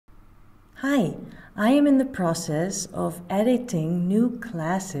Hi, I am in the process of editing new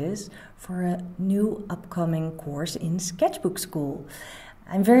classes for a new upcoming course in Sketchbook Skool.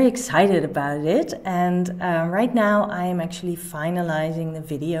 I'm very excited about it, and right now I am actually finalizing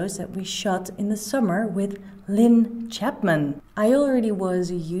the videos that we shot in the summer with Lynne Chapman. I already was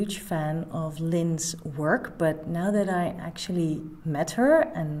a huge fan of Lynne's work, but now that I actually met her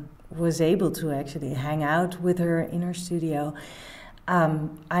and was able to actually hang out with her in her studio,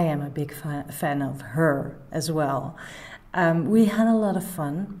 I am a big fan of her as well. We had a lot of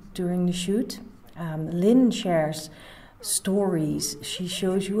fun during the shoot. Lynne shares stories. She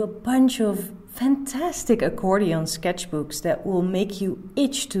shows you a bunch of fantastic accordion sketchbooks that will make you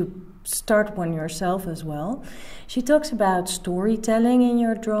itch to start one yourself as well. She talks about storytelling in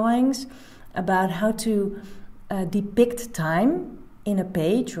your drawings, about how to depict time in a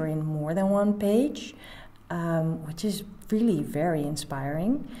page or in more than one page, which is really very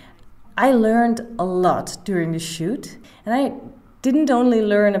inspiring. I learned a lot during the shoot, and I didn't only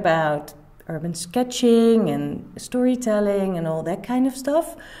learn about urban sketching and storytelling and all that kind of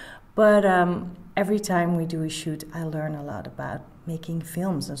stuff, but every time we do a shoot I learn a lot about making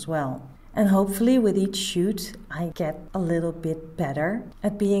films as well. And hopefully with each shoot I get a little bit better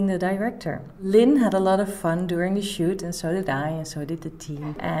at being the director. Lynne had a lot of fun during the shoot, and so did I, and so did the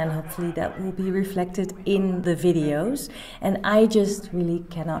team. And hopefully that will be reflected in the videos. And I just really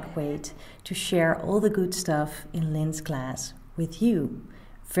cannot wait to share all the good stuff in Lynne's class with you.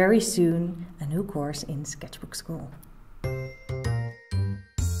 Very soon, a new course in Sketchbook Skool.